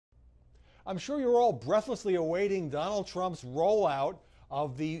I'm sure you're all breathlessly awaiting Donald Trump's rollout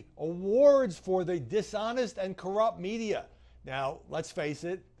of the awards for the dishonest and corrupt media. Now, let's face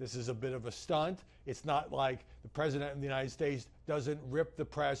it, this is a bit of a stunt. It's not like the President of the United States doesn't rip the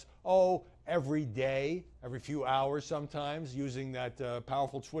press, every day, every few hours sometimes, using that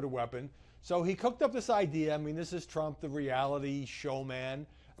powerful Twitter weapon. So he cooked up this idea. I mean, this is Trump, the reality showman,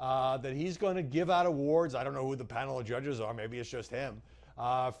 that he's going to give out awards. I don't know who the panel of judges are. Maybe it's just him.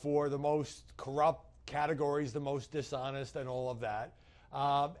 For the most corrupt categories, the most dishonest, and all of that.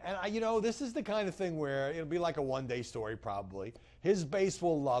 This is the kind of thing where it'll be like a one-day story probably. His base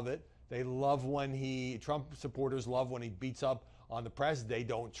will love it. They love when Trump supporters love when he beats up on the press. They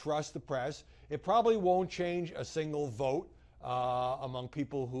don't trust the press. It probably won't change a single vote among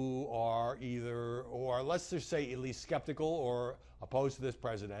people who are either, or let's just say at least skeptical or opposed to this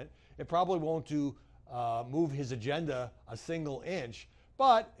president. It probably won't move his agenda a single inch,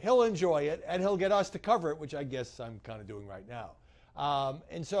 but he'll enjoy it and he'll get us to cover it, which I guess I'm kind of doing right now.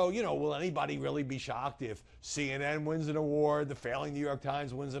 Will anybody really be shocked if CNN wins an award, the failing New York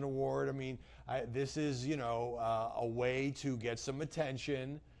Times wins an award? I mean, this is, a way to get some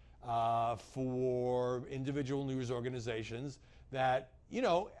attention for individual news organizations that,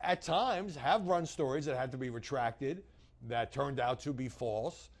 at times have run stories that had to be retracted that turned out to be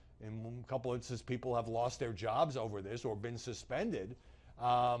false. In a couple of instances, people have lost their jobs over this or been suspended.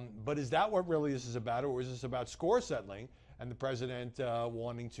 But is that what really this is about, or is this about score settling and the president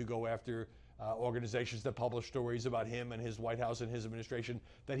wanting to go after organizations that publish stories about him and his White House and his administration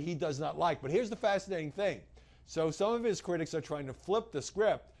that he does not like? But here's the fascinating thing. So some of his critics are trying to flip the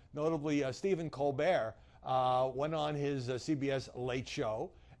script. Notably, Stephen Colbert went on his CBS Late Show,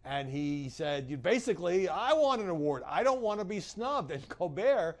 and he said, basically, I want an award. I don't want to be snubbed. And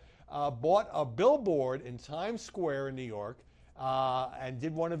Colbert bought a billboard in Times Square in New York and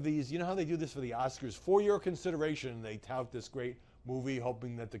did one of these, you know how they do this for the Oscars? For your consideration, they tout this great movie,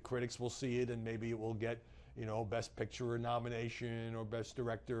 hoping that the critics will see it and maybe it will get, Best Picture nomination or Best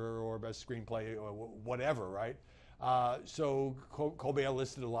Director or Best Screenplay or whatever, right? So Colbert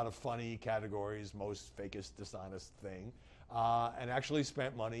listed a lot of funny categories, most fakest, dishonest thing, and actually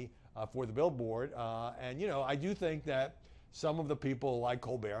spent money for the billboard. I do think that some of the people like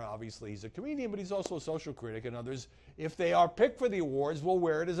Colbert, obviously he's a comedian, but he's also a social critic, and others, if they are picked for the awards, will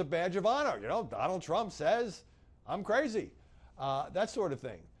wear it as a badge of honor. Donald Trump says, I'm crazy, that sort of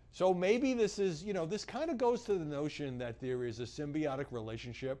thing. So maybe this is, this kind of goes to the notion that there is a symbiotic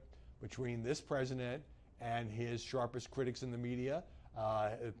relationship between this president and his sharpest critics in the media.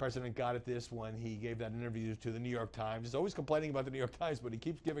 The president got at this when he gave that interview to the New York Times. He's always complaining about the New York Times, but he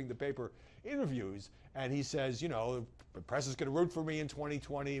keeps giving the paper interviews. And he says, the press is going to root for me in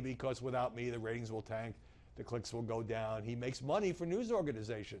 2020 because without me, the ratings will tank, the clicks will go down. He makes money for news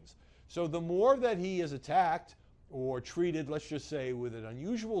organizations. So the more that he is attacked or treated, let's just say, with an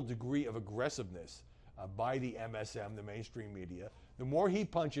unusual degree of aggressiveness by the MSM, the mainstream media, the more he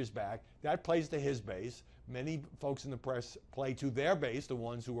punches back, that plays to his base. Many folks in the press play to their base, the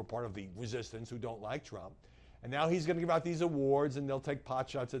ones who were part of the resistance who don't like Trump. And now he's going to give out these awards, and they'll take pot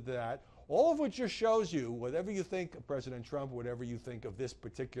shots at that. All of which just shows you, whatever you think of President Trump, whatever you think of this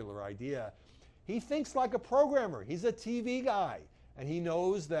particular idea, he thinks like a programmer. He's a TV guy. And he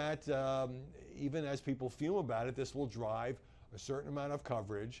knows that even as people fume about it, this will drive a certain amount of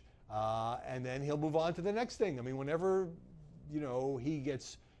coverage. And then he'll move on to the next thing. I mean, whenever, he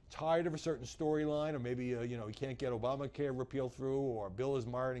gets tired of a certain storyline, or maybe, he can't get Obamacare repeal through, or a bill is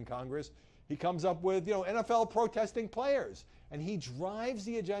mired in Congress, he comes up with, NFL protesting players. And he drives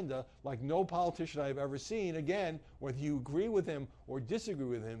the agenda like no politician I've ever seen. Again, whether you agree with him or disagree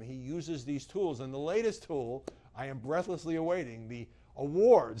with him, he uses these tools. And the latest tool, I am breathlessly awaiting the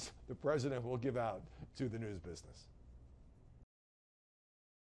awards the president will give out to the news business.